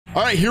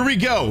All right, here we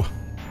go.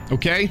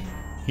 Okay,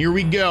 here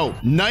we go.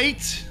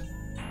 Night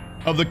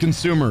of the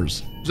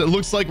consumers. So it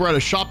looks like we're at a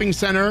shopping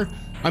center.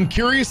 I'm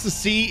curious to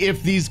see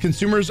if these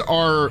consumers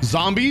are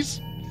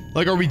zombies.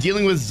 Like, are we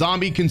dealing with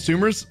zombie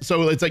consumers?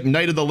 So it's like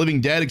Night of the Living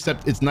Dead,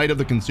 except it's Night of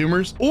the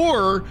Consumers.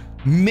 Or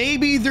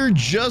maybe they're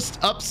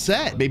just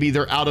upset. Maybe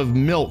they're out of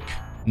milk.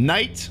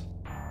 Night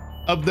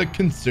of the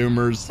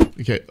Consumers.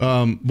 Okay,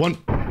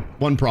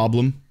 one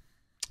problem.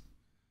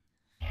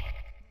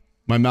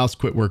 My mouse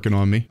quit working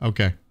on me.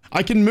 Okay.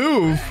 I can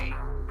move.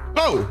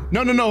 Oh,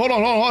 no, hold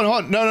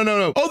on.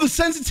 No. Oh, the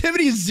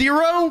sensitivity is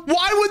 0?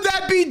 Why would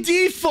that be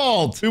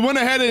default? We went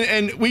ahead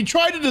and we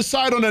tried to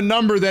decide on a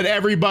number that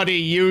everybody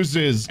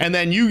uses, and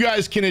then you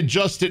guys can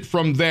adjust it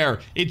from there.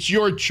 It's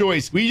your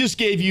choice. We just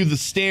gave you the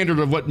standard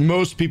of what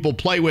most people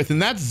play with,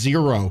 and that's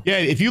 0. Yeah,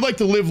 if you like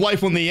to live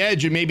life on the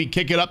edge and maybe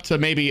kick it up to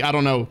maybe, I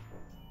don't know,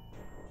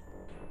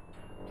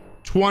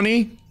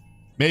 20,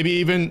 maybe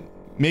even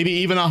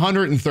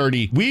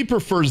 130. We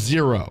prefer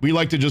 0. We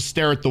like to just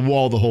stare at the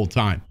wall the whole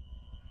time.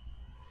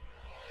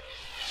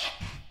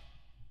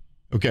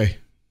 Okay.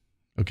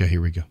 Okay,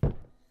 here we go.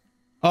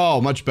 Oh,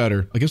 much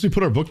better. I guess we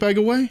put our book bag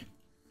away?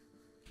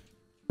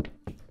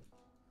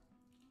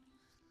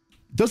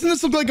 Doesn't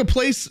this look like a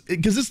place?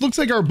 Because this looks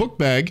like our book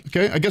bag.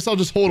 Okay, I guess I'll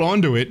just hold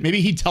on to it. Maybe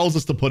he tells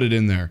us to put it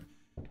in there.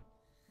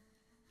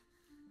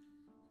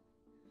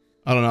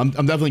 I don't know.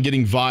 I'm definitely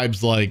getting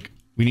vibes like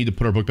we need to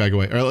put our book bag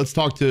away. All right, let's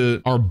talk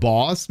to our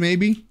boss,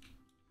 maybe.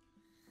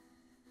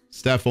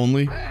 Staff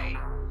only.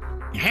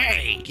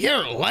 Hey,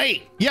 you're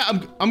late. Yeah,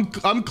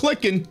 I'm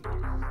clicking.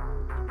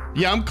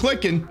 Yeah, I'm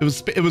clicking. It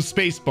was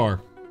spacebar.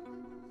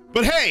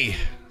 But hey,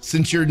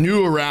 since you're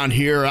new around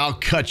here, I'll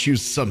cut you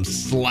some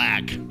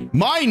slack.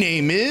 My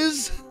name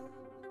is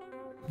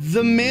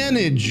the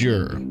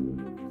manager.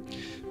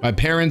 My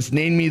parents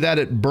named me that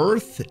at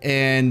birth,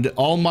 and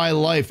all my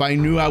life I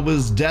knew I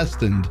was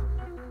destined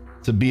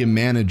to be a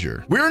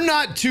manager. We're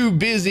not too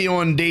busy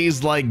on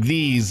days like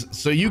these,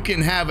 so you can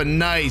have a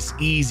nice,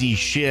 easy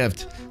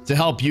shift to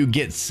help you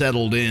get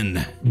settled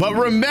in. But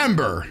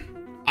remember,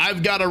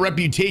 I've got a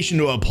reputation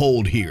to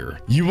uphold here.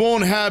 You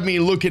won't have me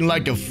looking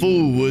like a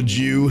fool, would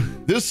you?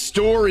 This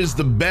store is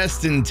the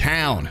best in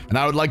town, and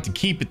I would like to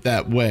keep it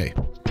that way.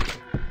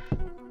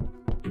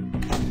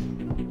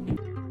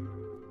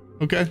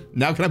 Okay,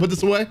 now can I put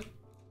this away?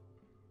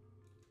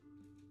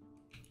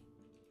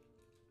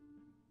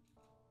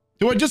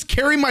 Do I just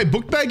carry my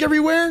book bag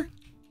everywhere?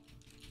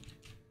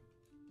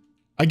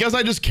 I guess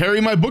I just carry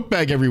my book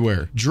bag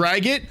everywhere.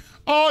 Drag it?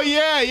 Oh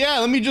yeah,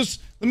 let me just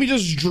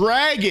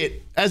drag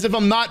it as if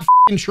I'm not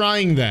f***ing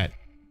trying that.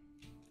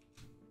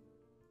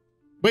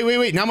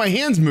 Wait, now my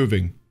hand's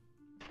moving.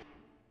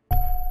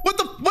 What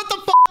the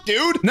fuck,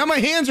 dude? Now my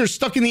hands are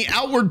stuck in the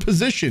outward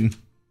position.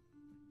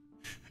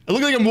 I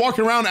look like I'm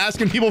walking around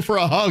asking people for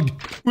a hug.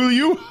 Will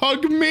you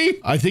hug me?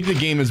 I think the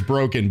game is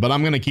broken, but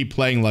I'm gonna keep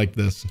playing like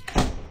this.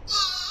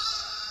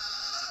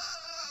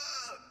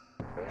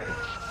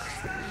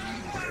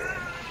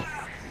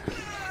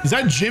 Is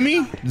that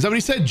Jimmy? Is that what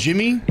he said,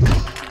 Jimmy?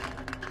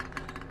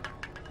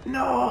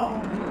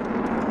 No.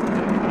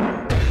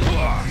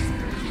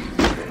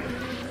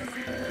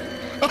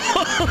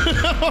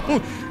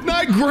 Oh, no,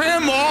 not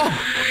grandma.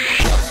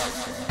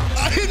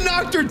 I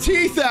knocked her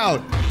teeth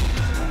out.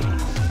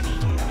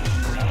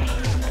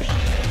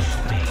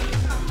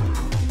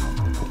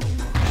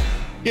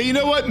 Yeah, you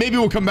know what? Maybe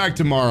we'll come back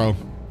tomorrow.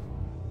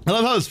 I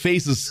love how his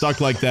face is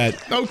stuck like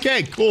that.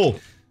 Okay, cool.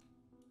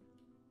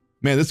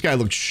 Man, this guy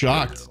looks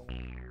shocked.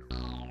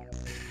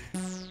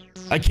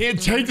 I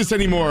can't take this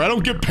anymore. I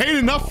don't get paid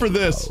enough for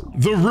this.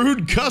 The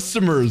rude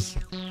customers.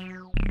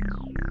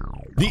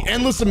 The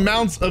endless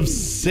amounts of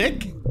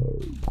sick.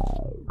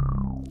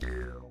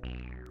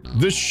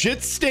 The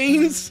shit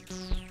stains.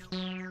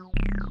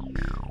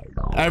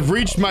 I've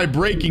reached my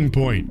breaking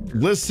point.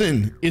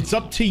 Listen, it's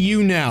up to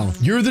you now.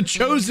 You're the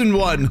chosen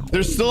one.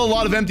 There's still a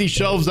lot of empty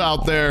shelves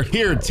out there.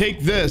 Here, take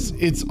this.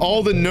 It's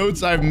all the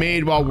notes I've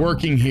made while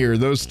working here.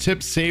 Those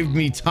tips saved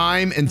me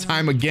time and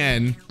time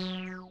again.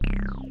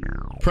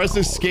 Press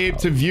escape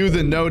to view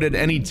the note at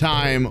any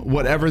time,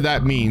 whatever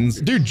that means.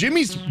 Dude,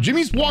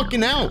 Jimmy's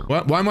walking out.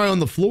 Why am I on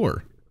the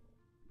floor?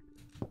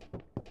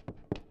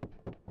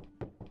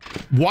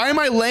 Why am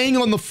I laying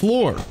on the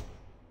floor?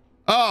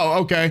 Oh,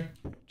 okay.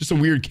 Just a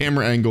weird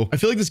camera angle. I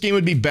feel like this game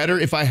would be better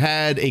if I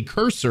had a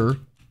cursor.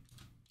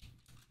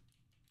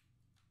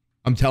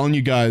 I'm telling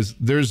you guys,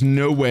 there's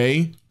no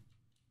way.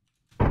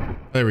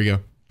 There we go.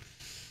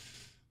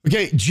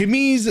 Okay,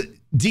 Jimmy's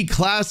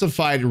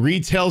declassified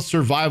retail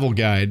survival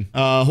guide.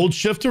 Hold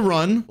shift to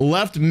run,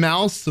 left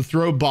mouse to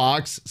throw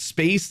box,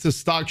 space to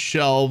stock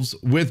shelves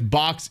with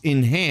box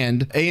in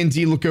hand, A and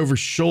D look over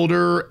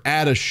shoulder,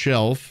 add a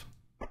shelf.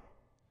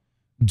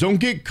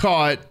 Don't get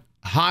caught,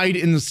 hide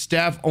in the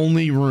staff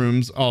only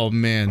rooms. Oh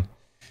man.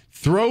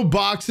 Throw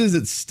boxes,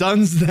 it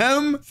stuns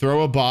them.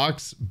 Throw a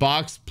box,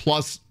 box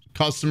plus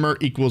customer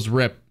equals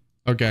rip.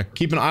 Okay,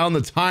 keep an eye on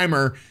the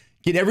timer.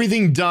 Get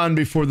everything done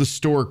before the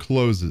store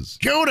closes.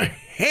 Go to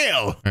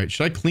hell. All right,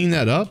 should I clean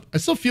that up? I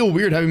still feel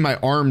weird having my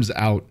arms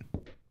out.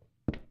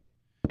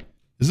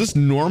 Is this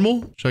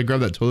normal? Should I grab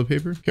that toilet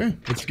paper? Okay,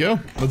 let's go.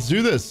 Let's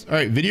do this. All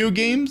right, video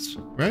games,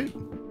 right?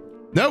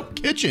 Nope,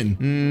 kitchen.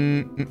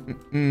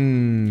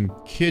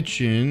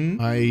 Kitchen.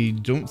 I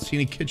don't see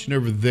any kitchen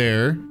over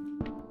there.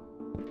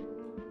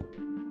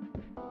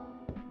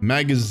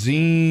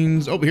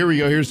 Magazines. Oh, here we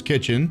go. Here's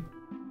kitchen.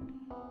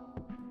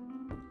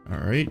 All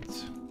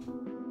right.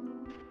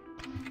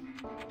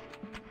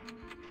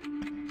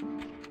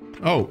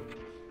 Oh.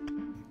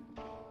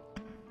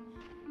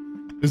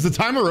 Is the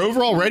timer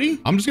over already?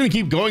 I'm just gonna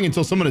keep going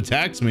until someone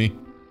attacks me.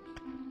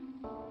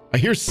 I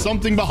hear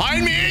something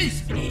behind me.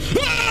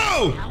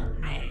 Oh!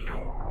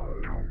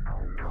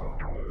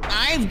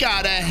 I've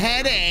got a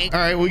headache. All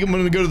right, we're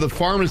gonna go to the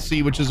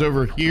pharmacy, which is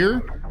over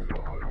here.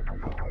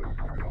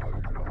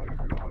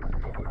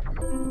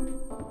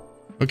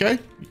 Okay.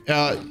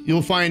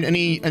 You'll find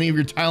any of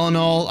your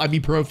Tylenol,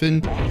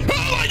 ibuprofen.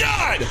 Oh my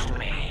God!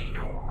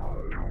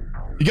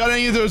 You got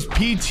any of those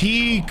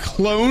PT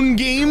clone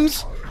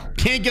games?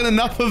 Can't get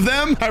enough of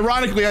them.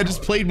 Ironically, I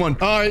just played one.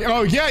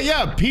 Oh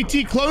yeah,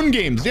 PT clone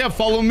games. Yeah,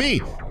 follow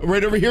me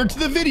right over here to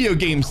the video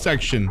game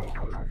section.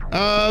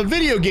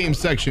 Video game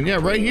section. Yeah,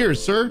 right here,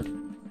 sir.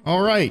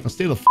 All right, now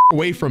stay the f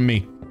away from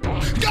me.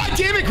 God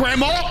damn it,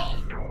 Grandma!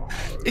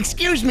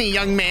 Excuse me,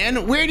 young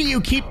man. Where do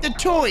you keep the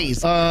toys?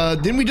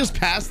 Didn't we just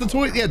pass the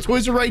toys? Yeah,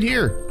 toys are right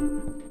here.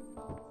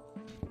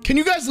 Can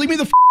you guys leave me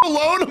the f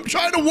alone? I'm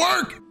trying to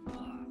work.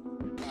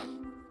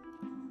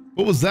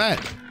 What was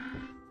that?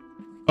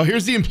 Oh,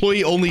 here's the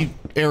employee only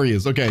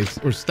areas. Okay,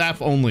 or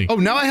staff only. Oh,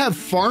 now I have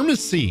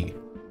pharmacy.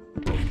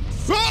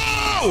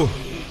 Oh!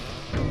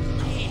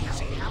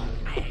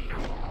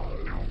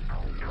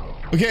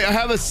 Okay, I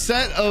have a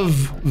set of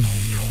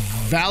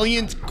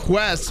valiant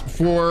quests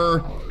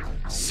for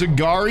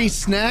cigary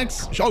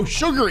snacks. Oh,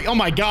 sugary. Oh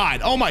my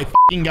God. Oh my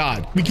fucking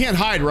God. We can't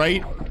hide,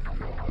 right?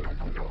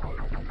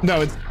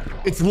 No,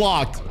 it's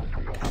locked.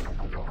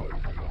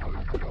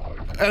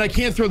 And I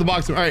can't throw the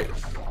box. All right,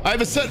 I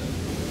have a set.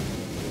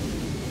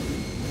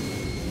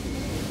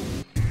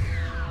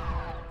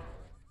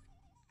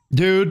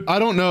 Dude, I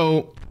don't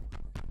know.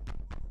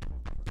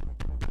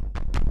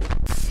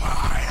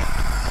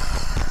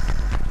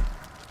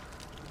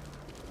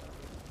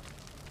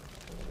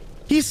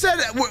 He said,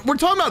 we're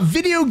talking about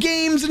video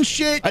games and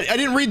shit. I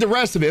didn't read the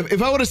rest of it.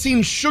 If I would have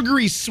seen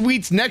sugary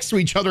sweets next to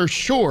each other,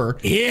 sure.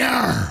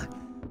 Here,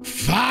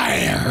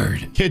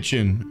 fired.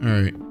 Kitchen, all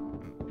right.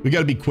 We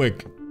gotta be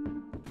quick.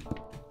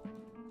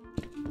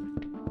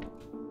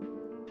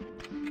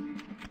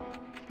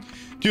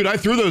 Dude, I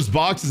threw those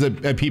boxes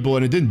at people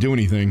and it didn't do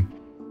anything.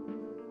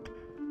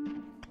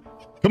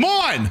 Come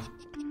on!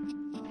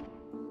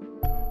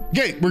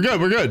 Okay, we're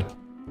good, we're good.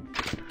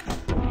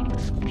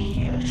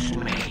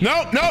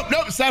 Nope, nope,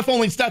 nope, staff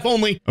only, staff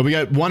only. Oh, we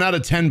got 1 out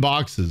of 10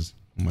 boxes.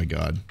 Oh my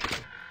God.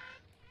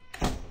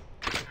 Oh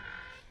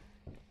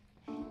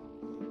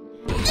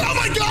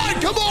my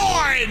God, come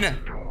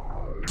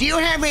on! Do you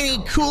have any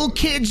cool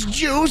kids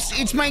juice?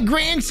 It's my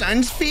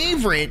grandson's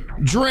favorite.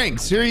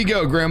 Drinks, here you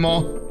go,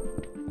 Grandma.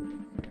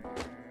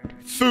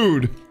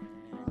 Food.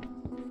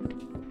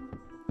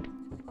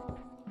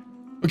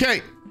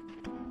 Okay.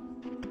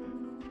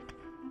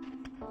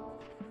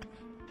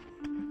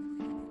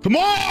 Come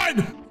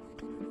on!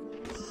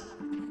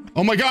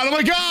 Oh my God, oh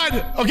my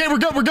God! Okay, we're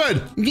good, we're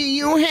good. Do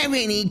you have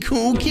any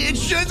cool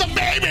kids? It's a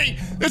baby!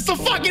 It's the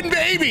fucking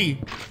baby!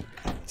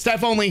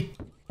 Staff only.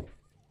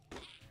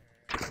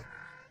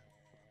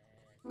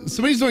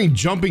 Somebody's doing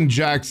jumping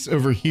jacks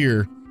over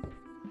here.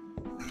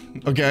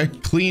 Okay,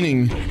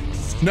 cleaning.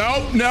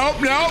 Nope,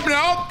 nope, nope,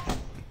 nope.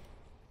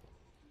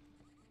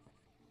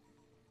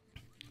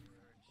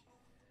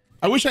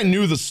 I wish I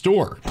knew the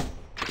store.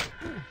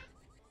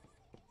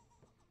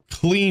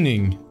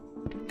 Cleaning.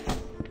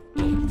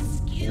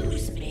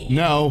 Excuse me.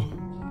 No.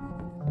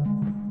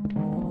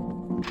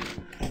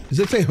 Does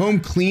it say home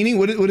cleaning?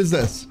 What is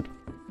this?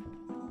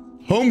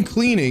 Home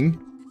cleaning.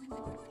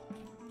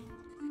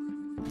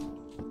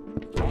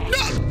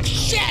 No,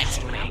 shit!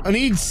 I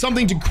need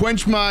something to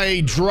quench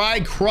my dry,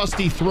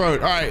 crusty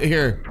throat. All right,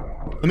 here.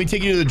 Let me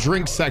take you to the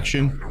drink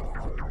section.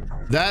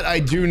 That I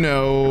do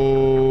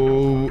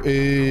know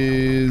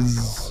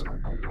is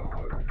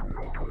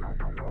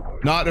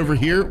not over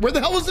here. Where the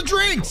hell is the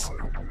drinks?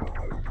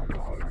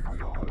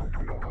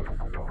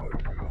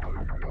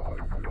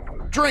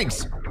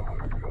 Drinks.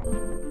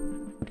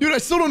 Dude, I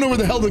still don't know where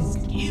the hell the...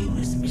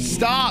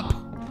 Stop.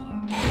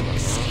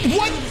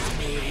 What?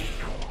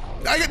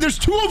 There's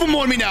 2 of them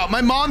on me now.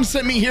 My mom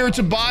sent me here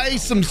to buy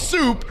some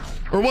soup.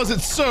 Or was it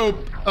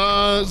soap?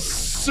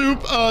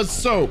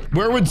 Soap.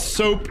 Where would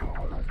soap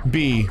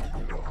be?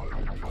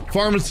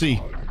 Pharmacy.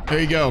 There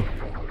you go.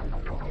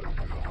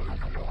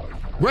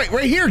 Right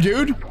here,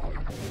 dude.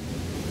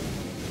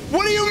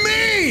 What do you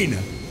mean?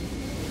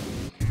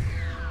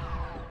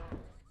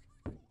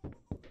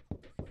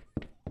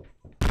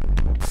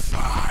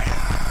 Fire.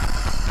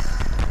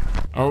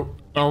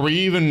 Are we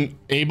even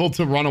able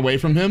to run away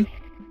from him?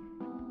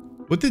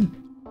 What did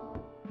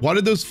Why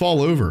did those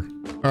fall over?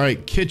 All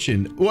right,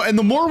 kitchen. Well, and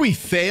the more we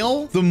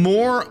fail, the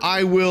more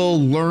I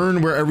will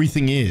learn where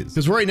everything is.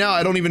 Because right now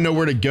I don't even know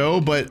where to go,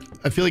 but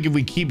I feel like if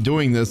we keep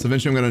doing this,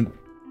 eventually I'm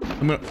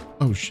gonna,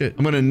 oh shit.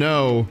 I'm gonna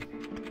know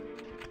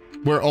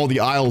where all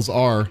the aisles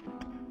are.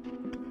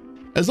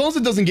 As long as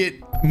it doesn't get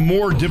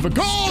more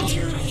difficult.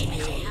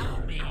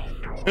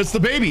 It's the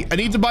baby. I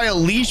need to buy a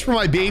leash for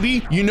my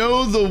baby. You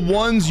know, the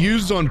ones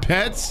used on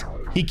pets?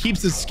 He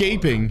keeps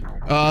escaping.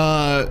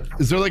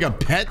 Is there like a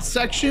pet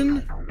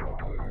section?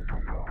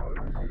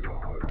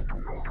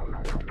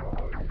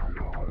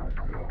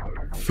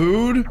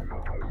 Food?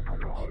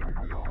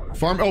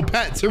 Farm, oh,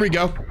 pets, here we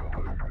go.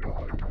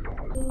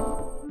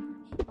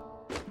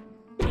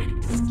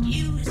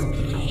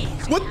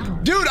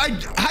 What, dude,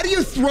 how do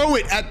you throw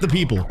it at the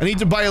people? I need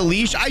to buy a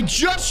leash. I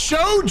just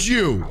showed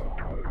you.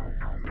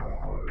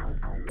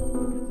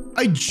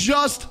 I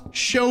just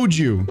showed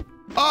you.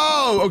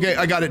 Oh, okay,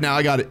 I got it now,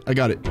 I got it.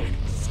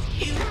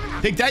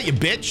 Take that, you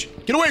bitch.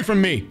 Get away from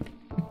me.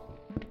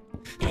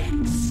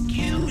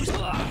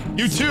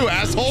 You too,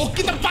 asshole.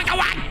 Get the fuck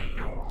away.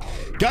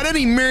 Got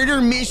any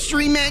murder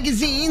mystery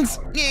magazines?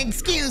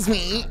 Excuse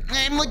me,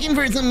 I'm looking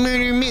for some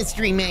murder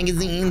mystery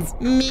magazines.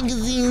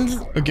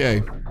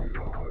 Okay.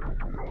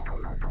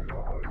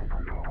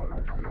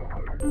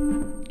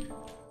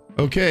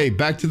 Okay,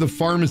 back to the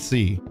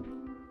pharmacy.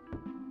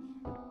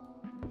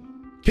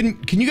 Can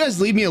you guys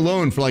leave me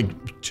alone for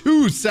like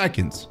 2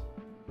 seconds?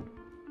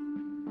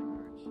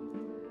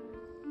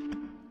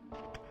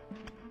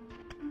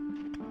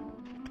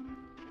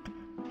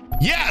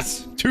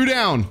 Yes! 2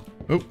 down.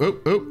 Oh.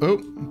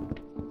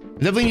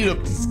 I definitely need a...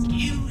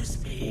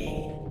 Excuse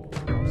me.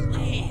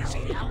 Please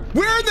help.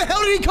 Where the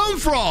hell did he come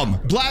from?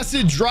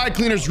 Blasted dry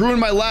cleaners ruined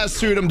my last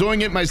suit. I'm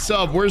doing it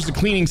myself. Where's the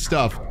cleaning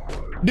stuff?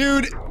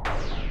 Dude.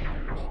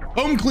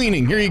 Home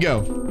cleaning. Here you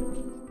go.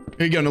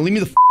 Here you go. Now leave me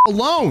the f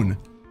alone.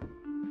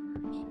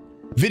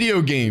 Video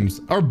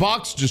games. Our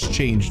box just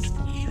changed.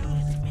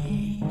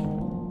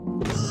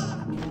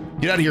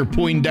 Get out of here,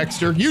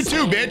 Poindexter. You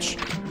too, bitch.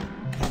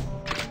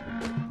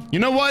 You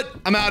know what?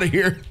 I'm out of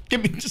here.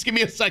 Just give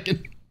me a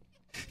second.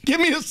 Give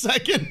me a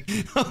second.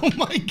 Oh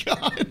my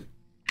God.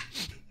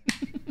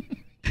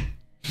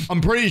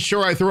 I'm pretty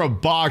sure I threw a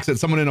box at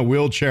someone in a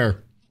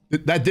wheelchair.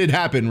 That did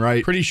happen,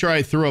 right? Pretty sure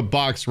I threw a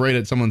box right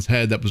at someone's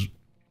head that was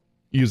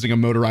using a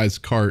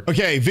motorized cart.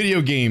 Okay,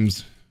 video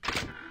games.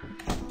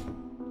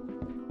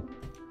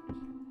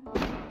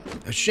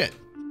 Oh, shit.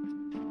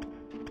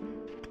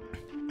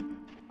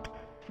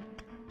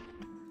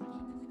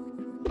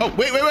 Oh,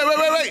 wait.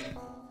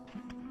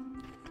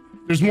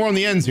 There's more on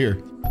the ends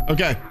here.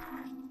 Okay.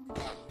 All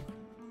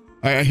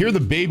right, I hear the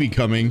baby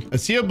coming. I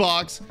see a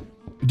box.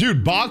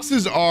 Dude,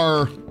 boxes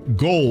are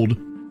gold.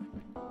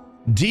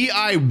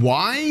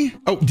 DIY?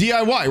 Oh,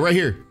 DIY right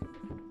here.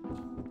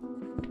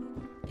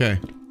 Okay.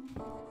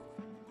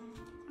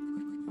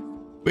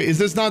 Wait, is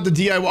this not the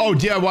DIY? Oh,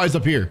 DIY is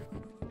up here.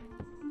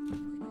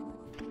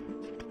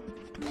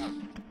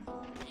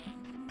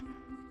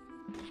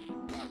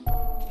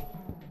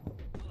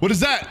 What is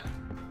that?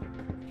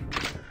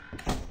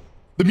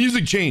 The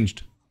music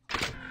changed.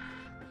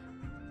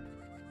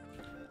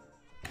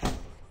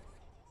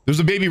 There's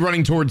a baby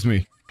running towards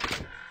me.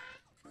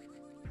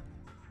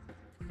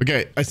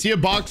 Okay, I see a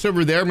box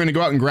over there. I'm gonna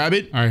go out and grab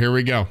it. All right, here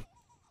we go.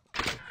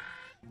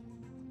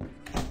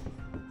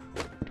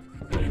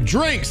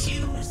 Drinks.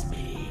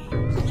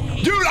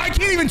 Dude, I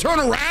can't even turn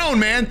around,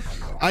 man.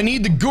 I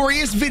need the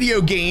goriest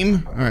video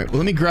game. All right, well,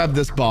 let me grab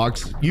this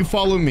box. You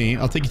follow me.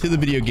 I'll take you to the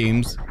video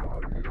games.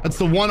 That's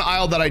the one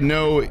aisle that I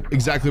know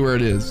exactly where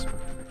it is.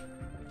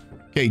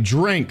 Okay,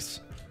 drinks.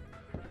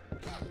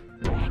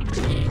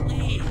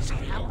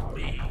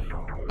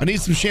 I need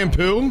some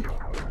shampoo.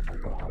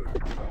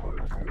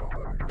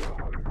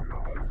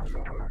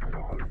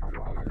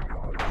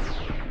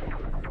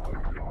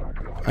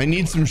 I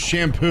need some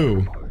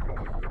shampoo.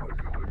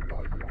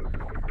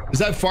 Is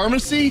that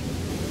pharmacy?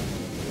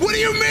 What do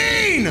you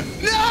mean?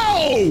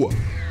 No!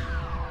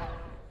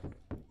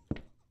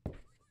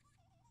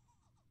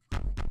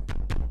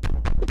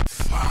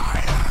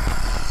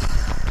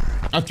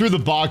 I threw the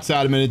box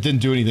at him and it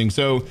didn't do anything.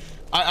 So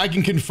I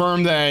can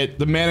confirm that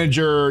the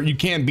manager, you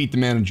can't beat the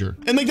manager.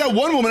 And like that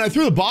one woman, I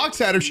threw the box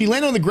at her. She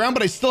landed on the ground,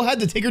 but I still had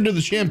to take her to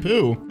the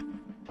shampoo.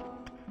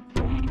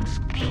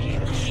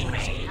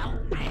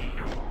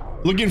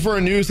 Looking for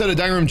a new set of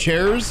dining room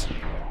chairs?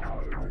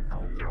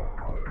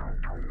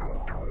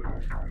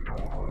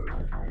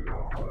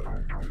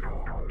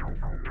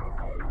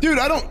 Dude,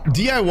 I don't,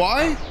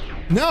 DIY?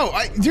 No,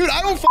 dude,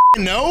 I don't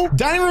fucking know.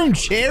 Dining room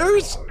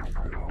chairs?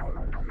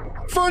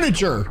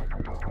 Furniture.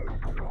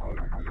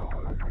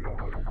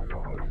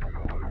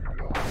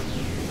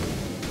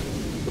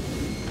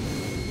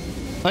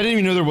 I didn't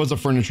even know there was a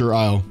furniture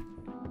aisle.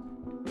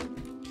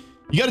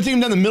 You got to take them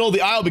down the middle of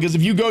the aisle because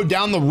if you go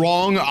down the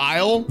wrong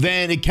aisle,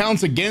 then it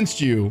counts against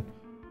you.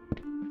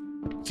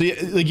 So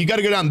you got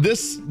to go down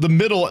the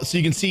middle so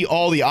you can see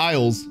all the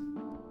aisles.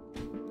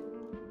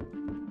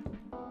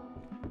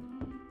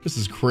 This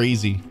is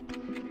crazy.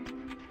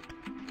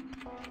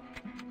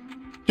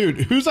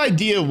 Dude, whose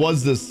idea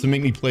was this to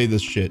make me play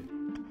this shit?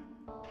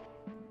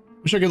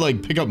 Wish I could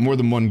like pick up more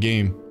than one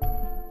game.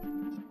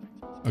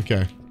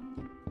 Okay.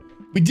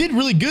 We did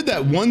really good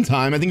that one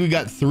time. I think we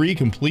got 3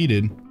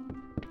 completed.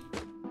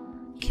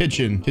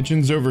 Kitchen.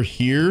 Kitchen's over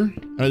here.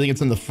 I think it's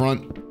in the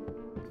front.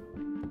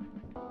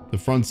 The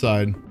front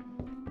side.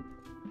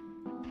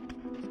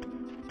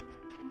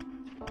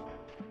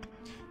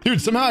 Dude,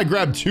 somehow I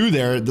grabbed 2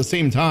 there at the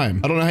same time.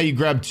 I don't know how you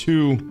grab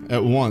 2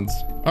 at once.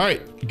 All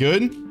right,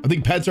 good. I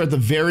think pets are at the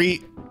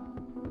very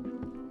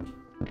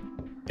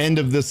end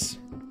of this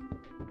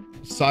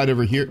side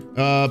over here.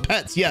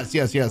 Pets, yes,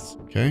 yes, yes.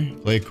 Okay,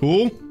 play it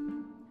cool.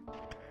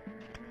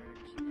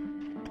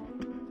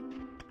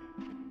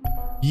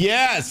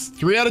 Yes,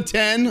 3 out of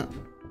 10.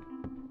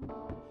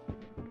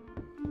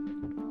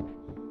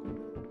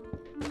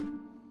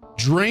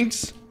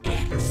 Drinks.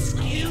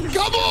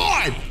 Come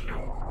on!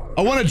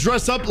 I want to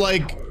dress up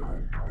like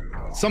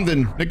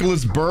something.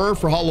 Nicholas Burr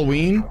for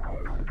Halloween.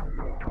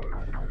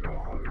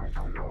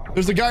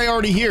 There's a guy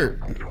already here.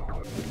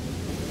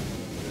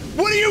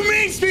 What do you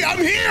mean, Steve? I'm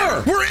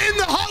here. We're in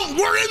the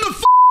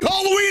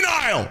Halloween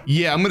aisle.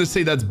 Yeah, I'm gonna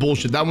say that's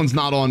bullshit. That one's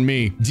not on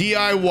me.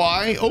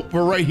 DIY. Oh,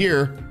 we're right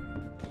here.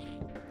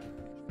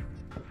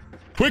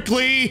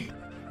 Quickly.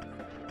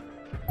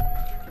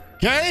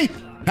 Okay,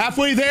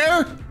 halfway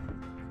there.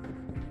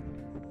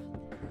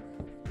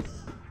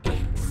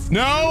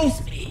 No,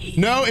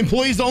 no,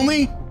 employees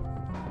only.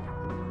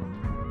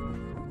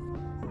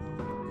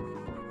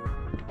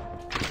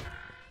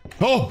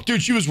 Oh,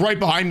 dude, she was right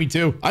behind me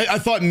too. I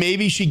thought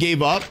maybe she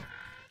gave up.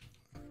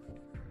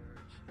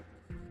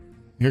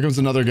 Here comes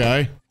another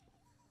guy.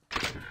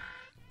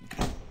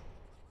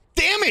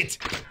 Damn it.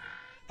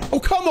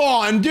 Oh, come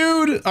on,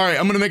 dude. All right,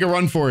 I'm gonna make a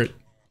run for it.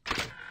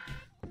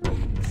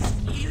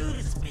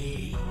 Excuse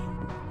me.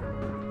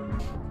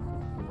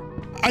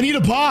 I need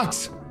a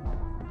box.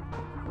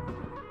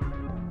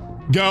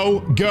 Go,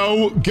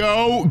 go,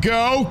 go,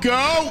 go,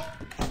 go.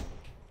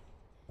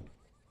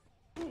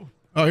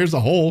 Oh, here's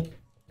a hole.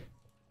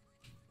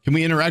 Can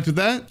we interact with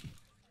that?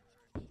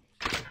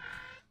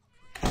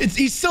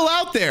 He's still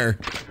out there.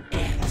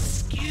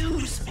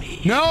 Excuse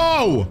me.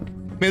 No!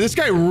 Man, this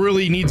guy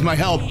really needs my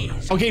help.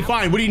 Okay,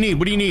 fine. What do you need?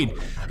 What do you need?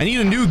 I need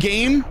a new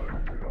game.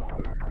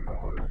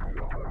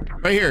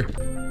 Right here.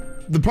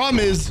 The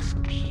problem is,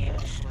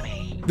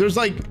 there's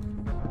like...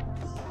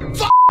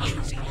 Fuck!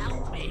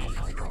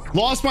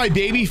 Lost my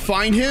baby.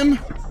 Find him.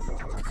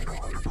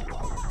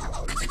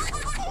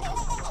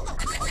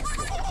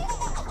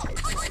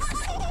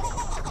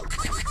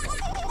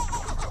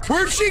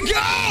 Where'd she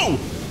go?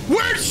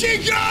 Where'd she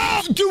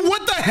go? Dude,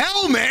 what the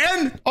hell,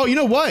 man? Oh, you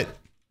know what?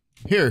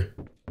 Here.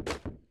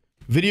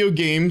 Video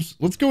games.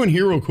 Let's go in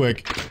here real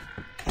quick.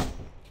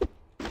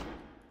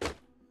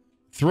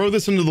 Throw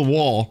this into the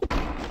wall.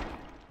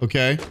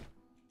 Okay.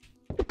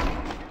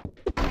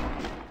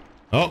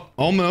 Oh,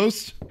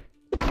 almost.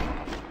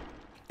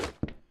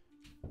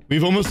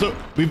 We've almost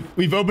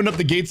we've opened up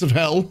the gates of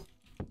hell.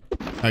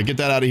 All right, get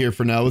that out of here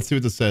for now. Let's see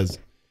what this says.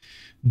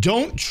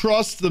 Don't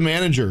trust the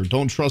manager.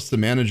 Don't trust the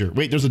manager.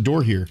 Wait, there's a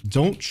door here.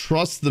 Don't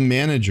trust the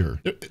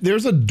manager.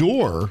 There's a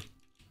door,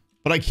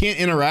 but I can't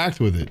interact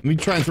with it. Let me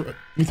try and let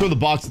me throw the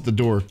box at the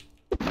door.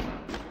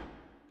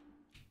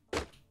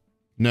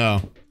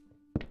 No.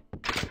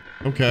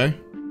 Okay.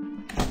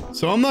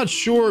 So I'm not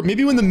sure.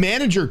 Maybe when the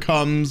manager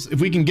comes,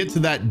 if we can get to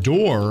that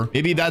door,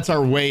 maybe that's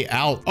our way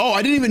out. Oh,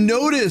 I didn't even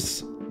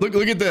notice. Look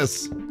at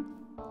this.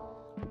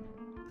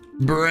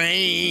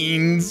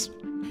 Brains.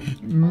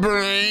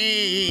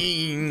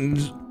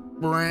 Brains.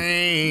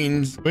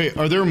 Wait,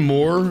 are there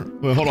more?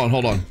 Wait, hold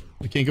on.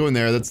 I can't go in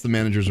there. That's the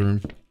manager's room.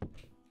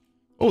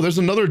 Oh, there's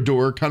another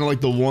door, kind of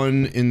like the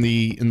one in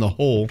the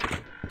hole.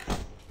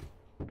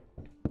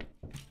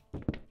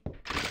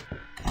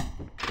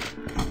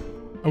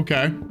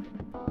 Okay.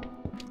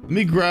 Let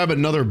me grab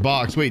another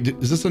box. Wait,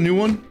 is this a new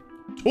one?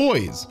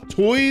 Toys.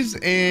 Toys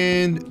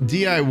and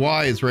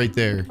DIY is right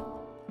there.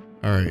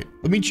 All right.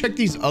 Let me check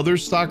these other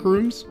stock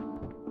rooms.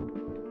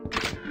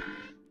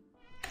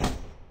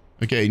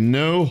 Okay,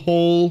 no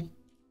hole.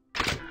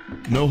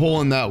 No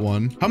hole in that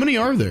one. How many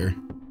are there?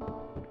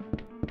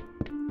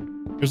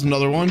 Here's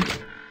another one.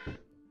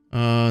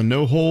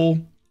 No hole.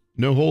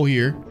 No hole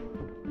here.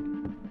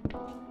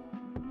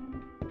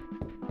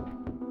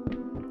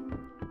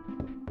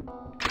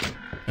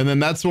 And then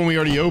that's the one we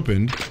already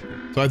opened.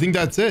 So I think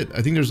that's it.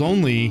 I think there's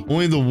only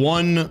the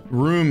one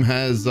room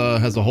has a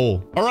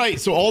hole. All right,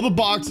 so all the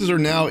boxes are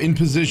now in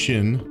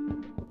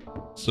position.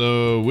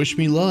 So wish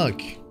me luck.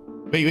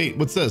 Wait,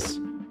 what's this?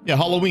 Yeah,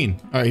 Halloween.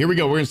 All right, here we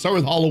go. We're gonna start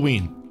with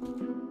Halloween.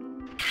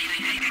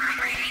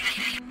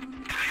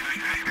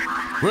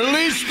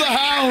 Release the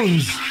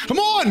hounds. Come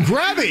on,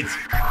 grab it.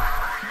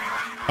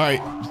 All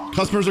right,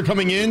 customers are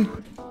coming in.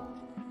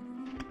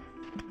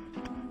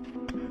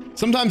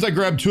 Sometimes I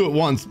grab 2 at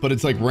once, but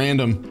it's like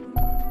random.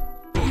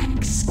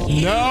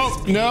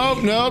 Nope.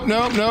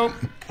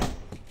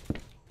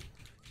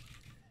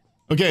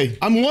 Okay,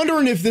 I'm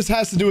wondering if this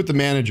has to do with the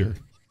manager.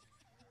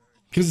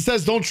 Because it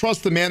says don't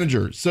trust the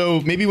manager.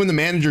 So maybe when the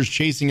manager's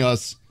chasing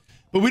us,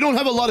 But we don't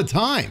have a lot of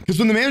time because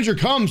when the manager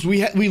comes,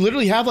 we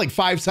literally have like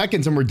 5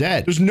 seconds and we're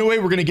dead. There's no way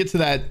we're gonna get to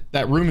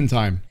that room in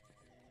time.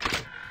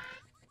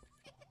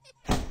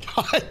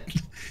 God,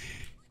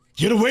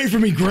 get away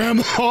from me,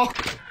 Grandma. All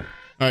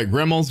right,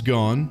 Grandma's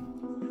gone.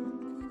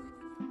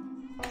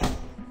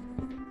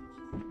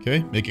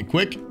 Okay, make it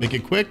quick. Make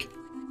it quick.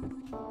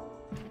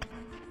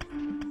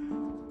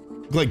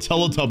 Look like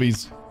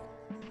Teletubbies.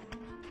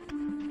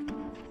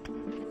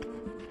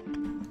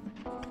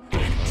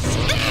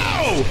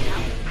 No!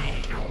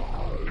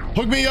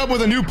 Hook me up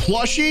with a new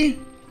plushie?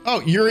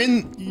 Oh,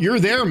 you're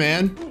there,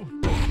 man.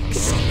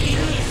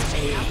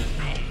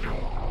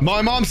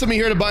 My mom sent me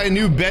here to buy a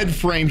new bed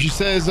frame. She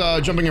says,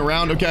 jumping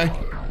around, okay.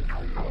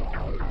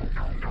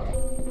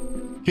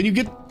 Can you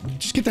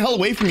just get the hell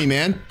away from me,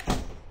 man?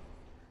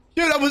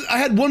 Dude, I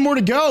had one more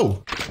to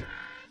go.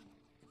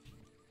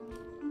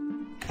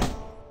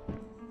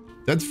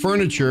 That's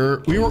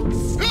furniture.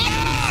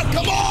 Ah,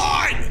 come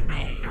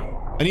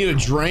on! I need a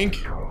drink.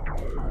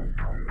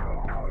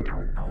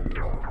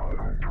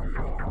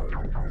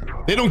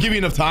 They don't give you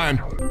enough time.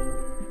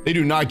 They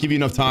do not give you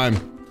enough time.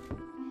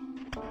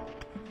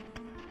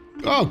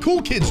 Oh,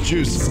 cool kids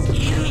juice.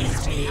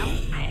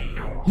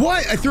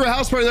 What? I threw a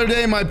house party the other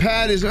day and my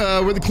pad is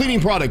with the cleaning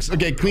products.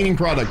 Okay, cleaning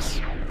products.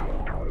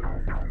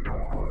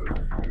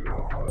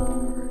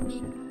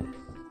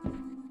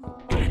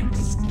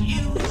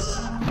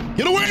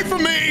 Get away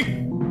from me!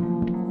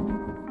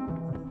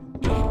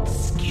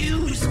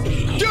 Excuse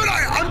me. Dude,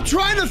 I'm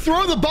trying to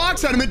throw the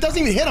box at him. It doesn't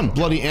even hit him.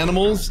 Bloody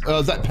animals.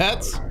 Is that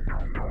pets?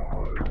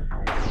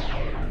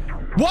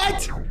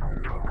 What?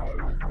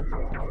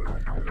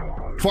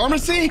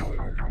 Pharmacy?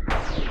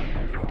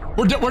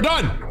 We're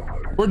done.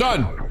 We're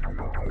done.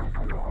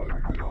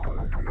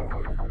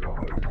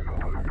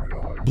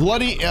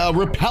 Bloody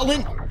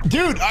repellent?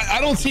 Dude, I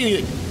don't see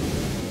anything.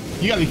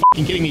 You gotta be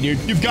fucking kidding me, dude.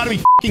 You've gotta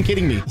be fucking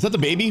kidding me. Is that the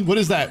baby? What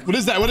is that? What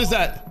is that? What is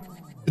that?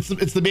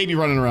 It's the baby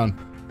running around.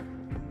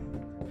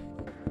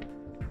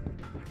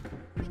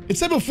 It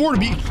said before to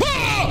be.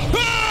 Ah!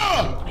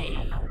 Ah!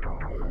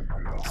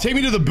 Take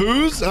me to the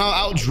booze and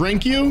I'll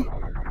drink you.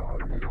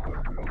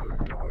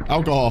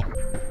 Alcohol.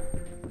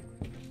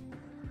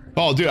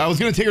 Oh, dude, I was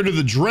gonna take her to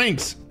the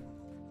drinks.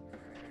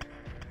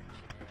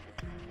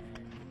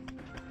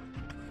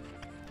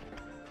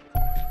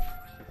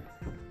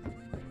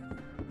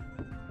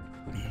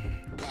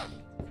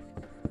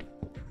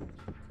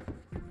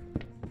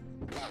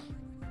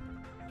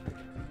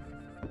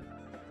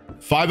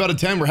 Five out of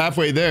 10, we're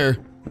halfway there.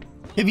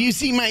 Have you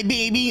seen my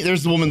baby?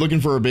 There's the woman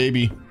looking for her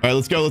baby. All right,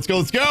 let's go, let's go,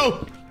 let's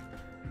go.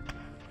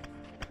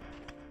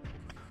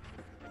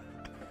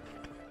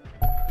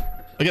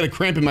 I got a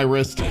cramp in my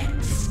wrist.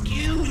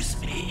 Excuse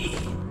me.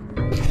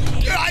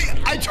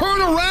 I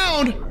turn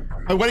around.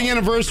 My wedding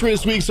anniversary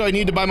this week, so I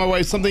need to buy my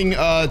wife something,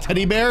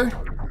 teddy bear.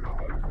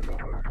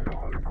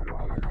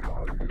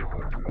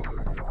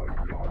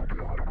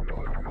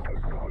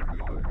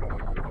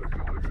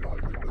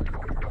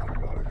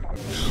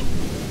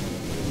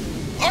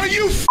 Are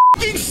you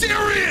f***ing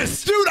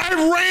serious? Dude, I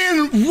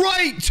ran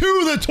right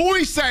to the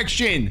toy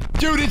section.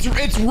 Dude,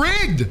 it's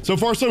rigged. So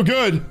far, so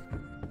good.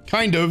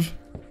 Kind of.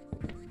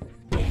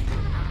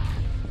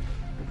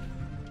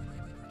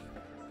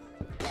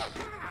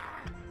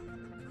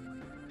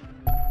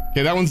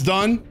 Okay, that one's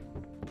done.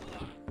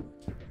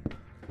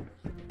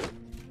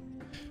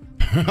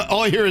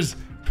 All I hear is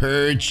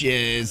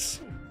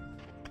purchase.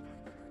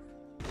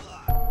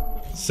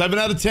 7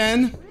 out of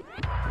 10.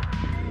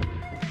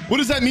 What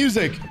is that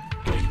music?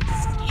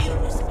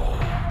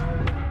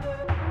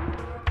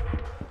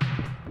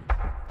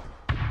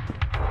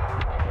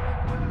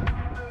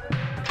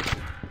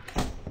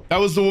 That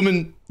was the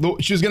woman.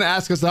 She was going to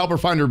ask us to help her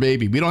find her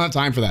baby. We don't have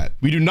time for that.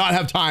 We do not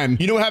have time.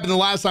 You know what happened the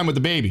last time with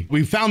the baby?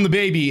 We found the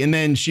baby and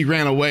then she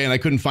ran away and I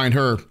couldn't find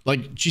her.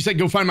 Like she said,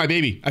 go find my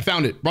baby. I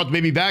found it. Brought the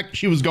baby back.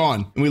 She was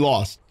gone and we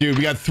lost. Dude,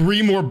 we got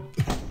three more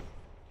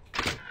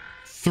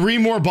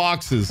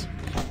boxes.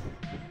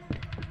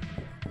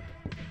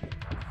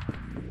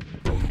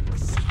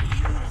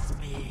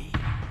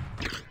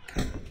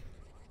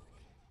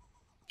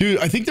 Dude,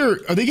 I think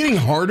are they getting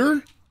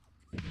harder?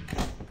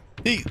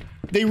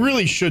 They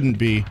really shouldn't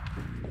be.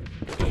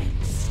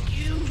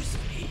 Excuse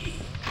me.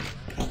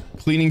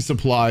 Cleaning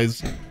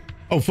supplies.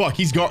 Oh fuck,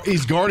 he's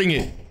guarding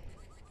it.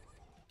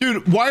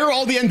 Dude, why are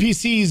all the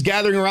NPCs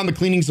gathering around the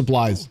cleaning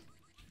supplies?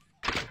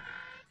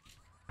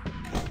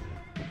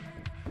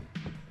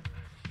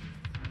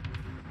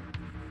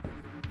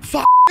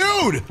 Fuck,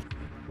 dude!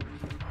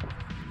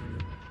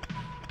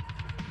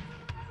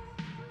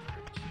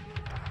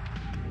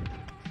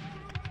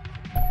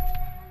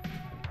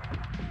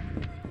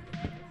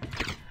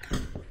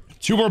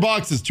 Two more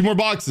boxes, 2 more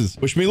boxes.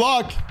 Wish me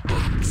luck.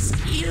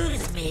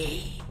 Excuse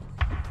me.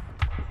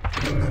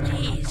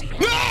 Please.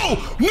 No!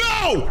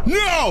 No!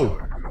 No!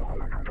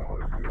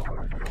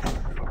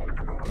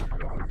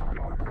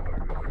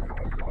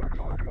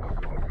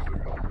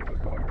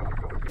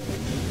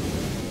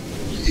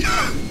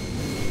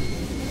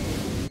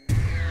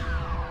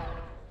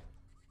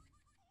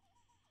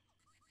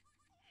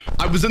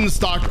 I was in the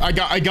stock. I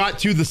got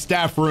to the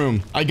staff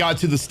room. I got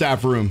to the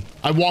staff room.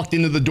 I walked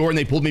into the door and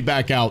they pulled me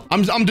back out.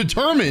 I'm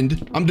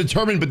determined. I'm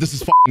determined, but this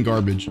is fucking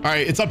garbage. All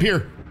right, it's up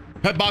here.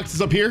 Pet box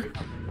is up here.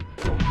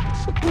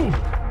 Ooh.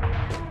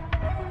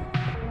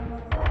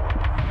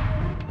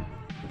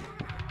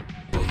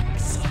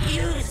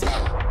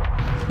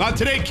 Not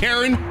today,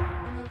 Karen.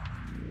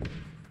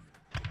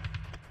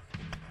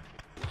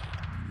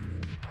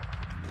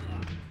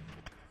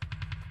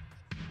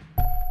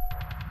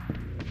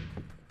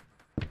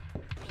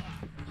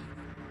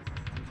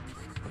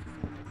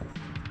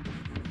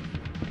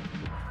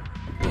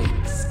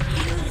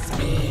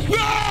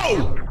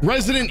 No!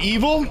 Resident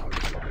Evil?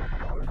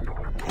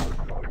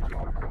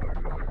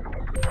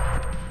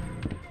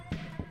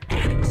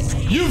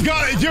 You've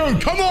got it, dude.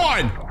 Come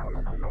on.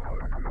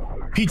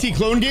 PT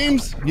clone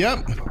games?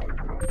 Yep.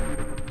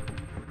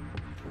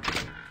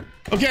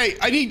 Okay,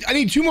 I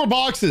need 2 more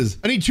boxes.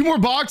 I need 2 more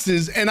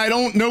boxes and I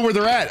don't know where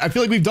they're at. I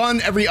feel like we've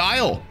done every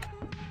aisle.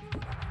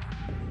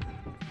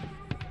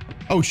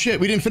 Oh shit,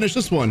 we didn't finish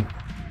this one.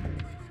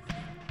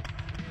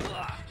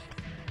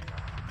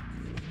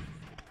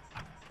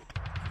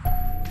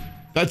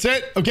 That's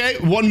it? Okay,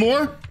 1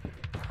 more.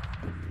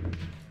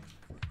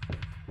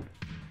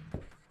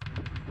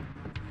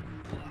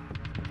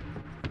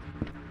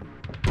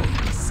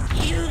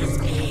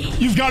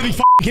 You've got to be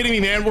fucking kidding me,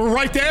 man. We're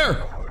right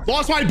there.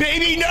 Lost my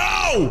baby.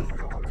 No.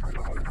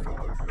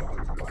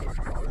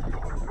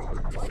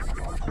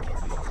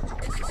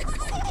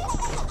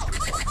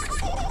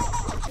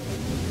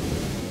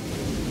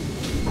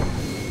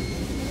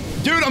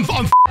 Dude, I'm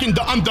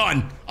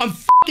done. I'm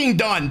fucking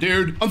done,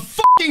 dude. I'm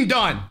fucking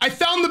done. I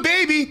found the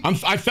baby.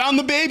 I found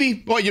the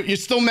baby. What, you're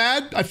still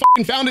mad? I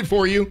fucking found it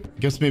for you. I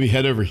guess maybe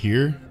head over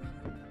here.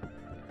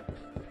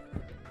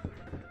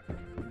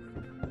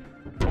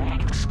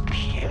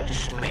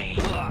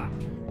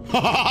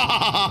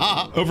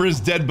 Over his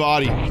dead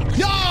body.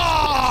 No!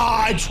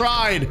 I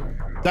tried.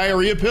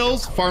 Diarrhea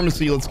pills?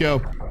 Pharmacy, let's go.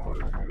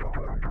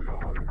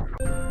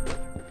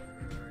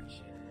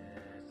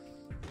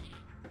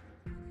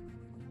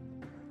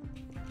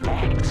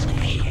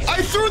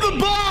 I threw the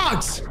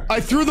box! I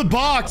threw the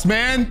box,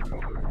 man.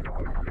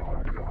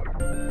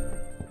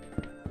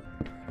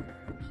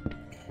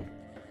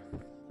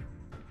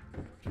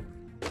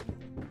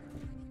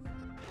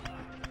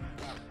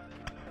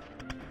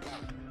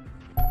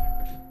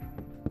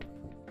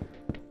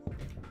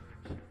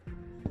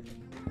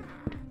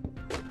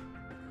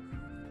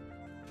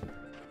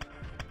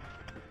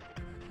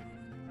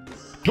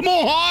 Come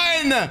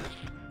on!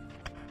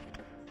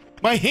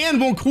 My hand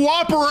won't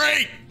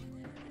cooperate!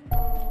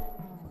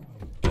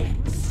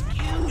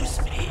 Excuse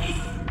me.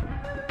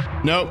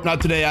 Nope, not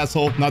today,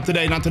 asshole. Not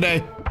today, not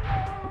today.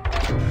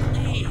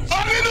 Please.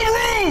 I'm in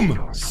the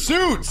room!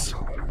 Suits!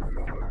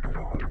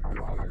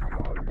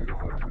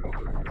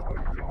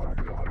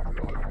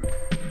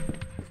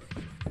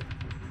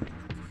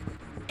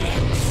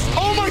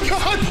 Oh my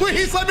god,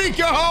 please let me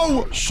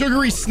go!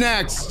 Sugary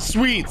snacks,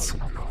 sweets.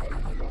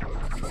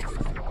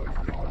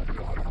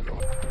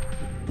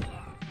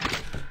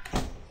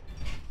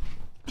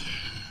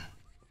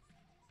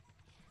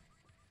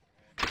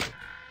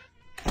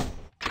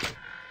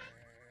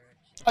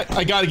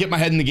 I gotta get my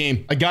head in the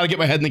game. I gotta get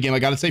my head in the game. I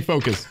gotta stay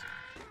focused.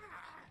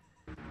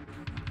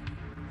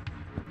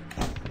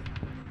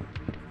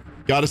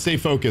 Gotta stay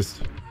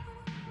focused.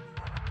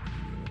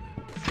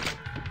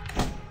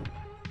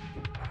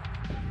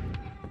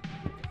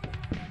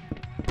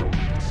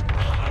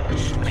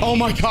 Oh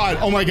my god.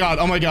 Oh my god.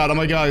 Oh my god. Oh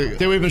my god.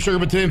 Stay away from sugar,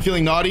 but today I'm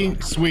feeling naughty.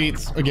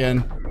 Sweets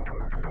again.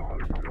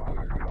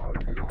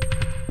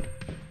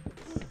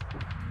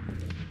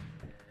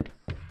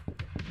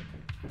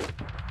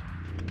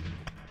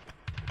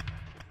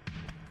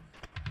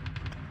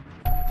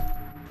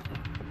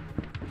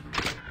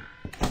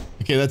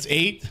 Okay, that's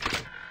 8.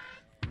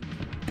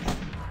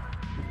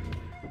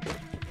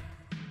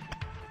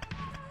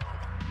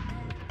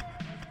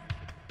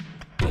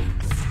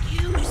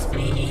 Excuse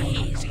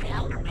me.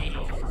 Help me.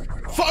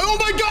 Oh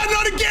my god,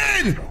 not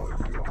again!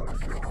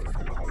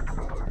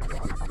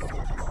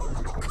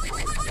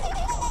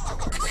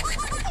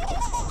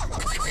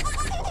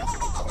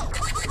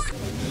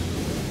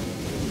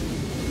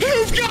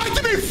 You've got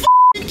to be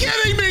f***ing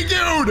kidding me,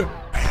 dude!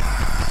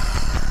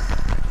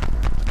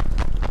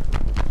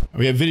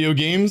 We have video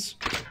games.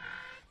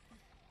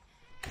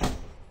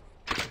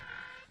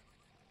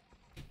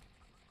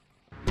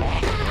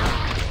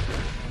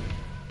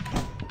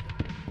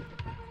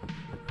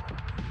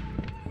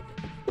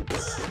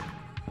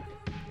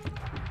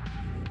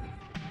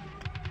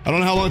 I don't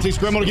know how long it takes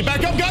Grandma to get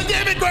back up. God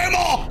damn it,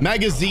 Grandma!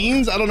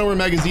 Magazines? I don't know where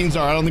magazines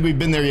are. I don't think we've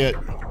been there yet.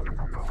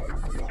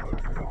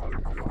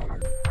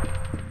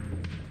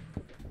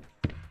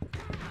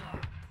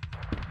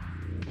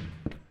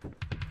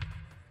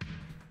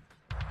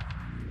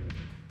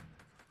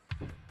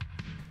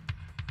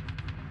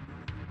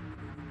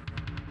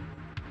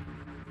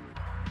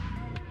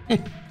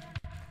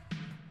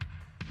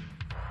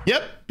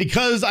 Yep,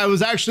 because I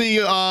was actually,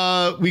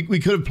 we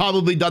could have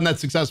probably done that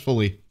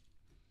successfully.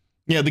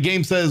 Yeah, the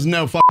game says,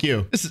 no, fuck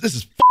you. This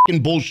is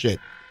fucking bullshit.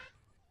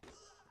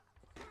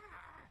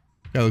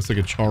 Guy looks like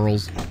a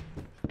Charles.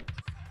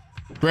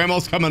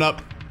 Grandma's coming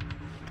up.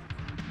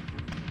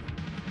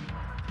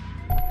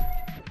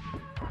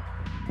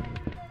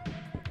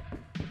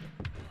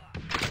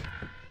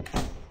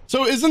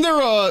 So isn't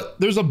there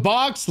there's a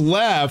box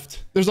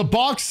left. There's a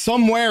box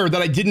somewhere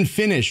that I didn't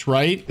finish,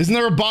 right? Isn't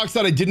there a box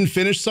that I didn't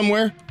finish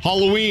somewhere?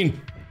 Halloween.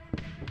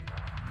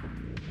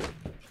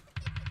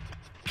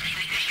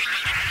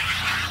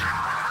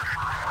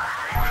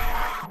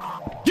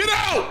 Get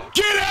out!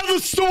 Get out of the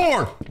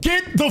store!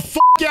 Get the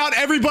fuck out,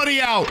 everybody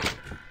out!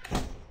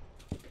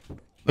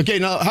 Okay,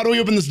 now how do we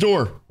open this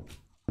door?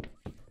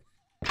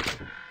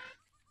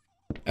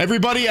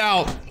 Everybody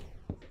out.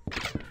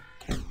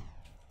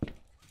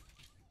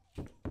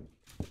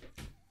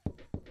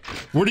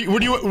 Where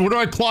do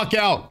I clock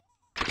out?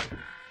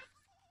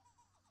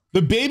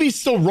 The baby's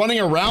still running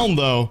around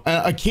though.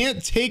 I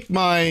can't take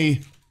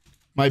my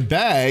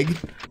bag.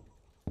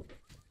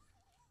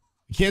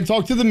 I can't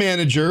talk to the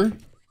manager.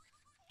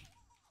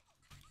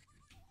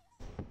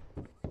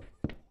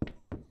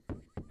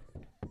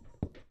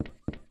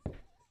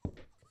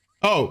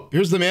 Oh,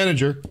 here's the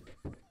manager.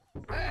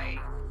 Hey.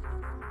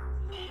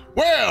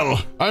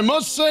 Well, I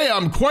must say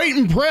I'm quite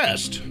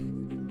impressed.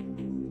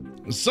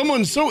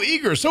 Someone so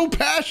eager, so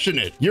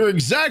passionate. You're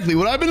exactly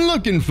what I've been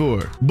looking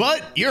for.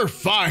 But you're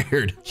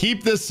fired.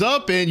 Keep this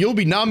up and you'll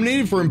be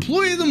nominated for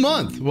Employee of the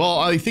Month. Well,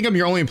 I think I'm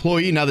your only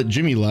employee now that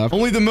Jimmy left.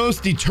 Only the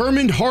most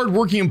determined,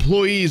 hardworking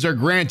employees are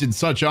granted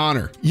such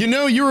honor. You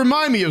know, you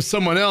remind me of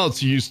someone else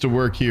who used to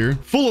work here.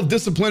 Full of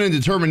discipline and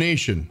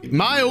determination.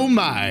 My, oh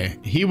my,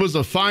 he was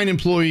a fine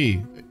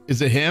employee.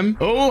 Is it him?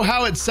 Oh,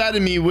 how it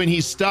saddened me when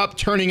he stopped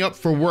turning up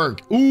for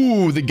work.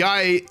 Ooh, the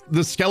guy,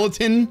 the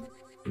skeleton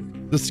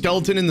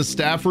in the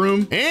staff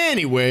room.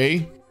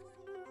 Anyway,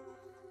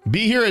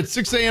 be here at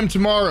 6 a.m.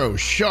 tomorrow,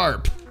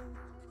 sharp.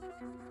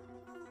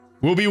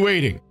 We'll be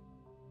waiting.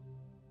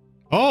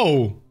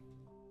 Oh.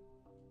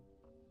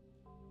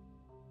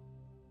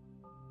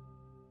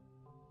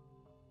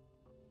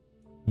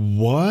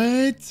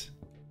 What?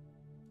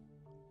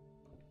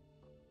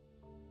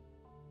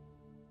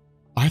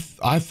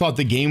 I thought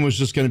the game was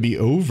just going to be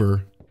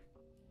over.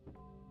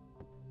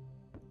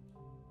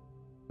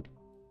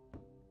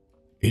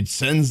 It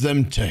sends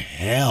them to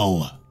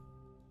hell.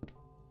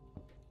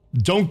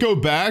 Don't go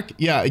back?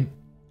 Yeah,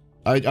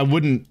 I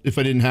wouldn't if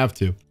I didn't have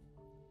to.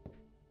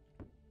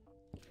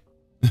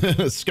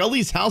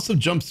 Scully's House of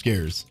Jump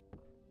Scares.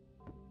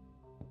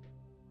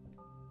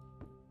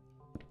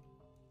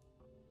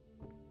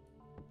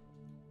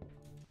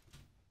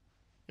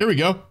 Here we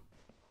go.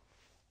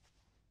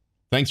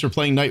 Thanks for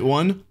playing night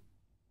 1.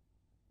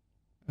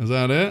 Is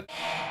that it?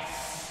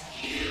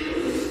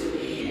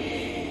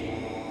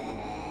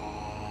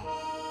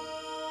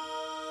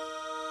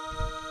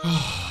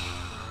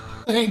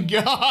 Thank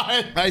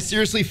God. I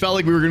seriously felt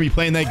like we were going to be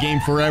playing that game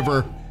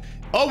forever.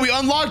 Oh, we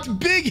unlocked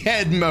Big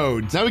Head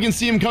mode. Now we can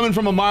see him coming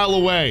from a mile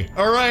away.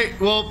 All right.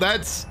 Well,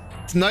 that's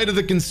Night of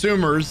the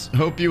Consumers.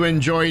 Hope you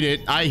enjoyed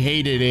it. I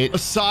hated it.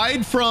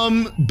 Aside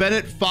from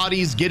Bennett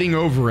Foddy's Getting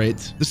Over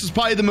It, this is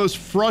probably the most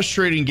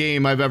frustrating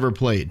game I've ever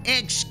played.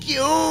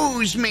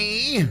 Excuse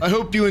me. I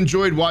hope you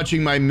enjoyed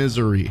watching my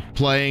misery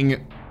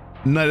playing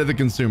Night of the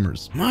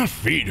Consumers. My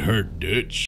feet hurt, bitch.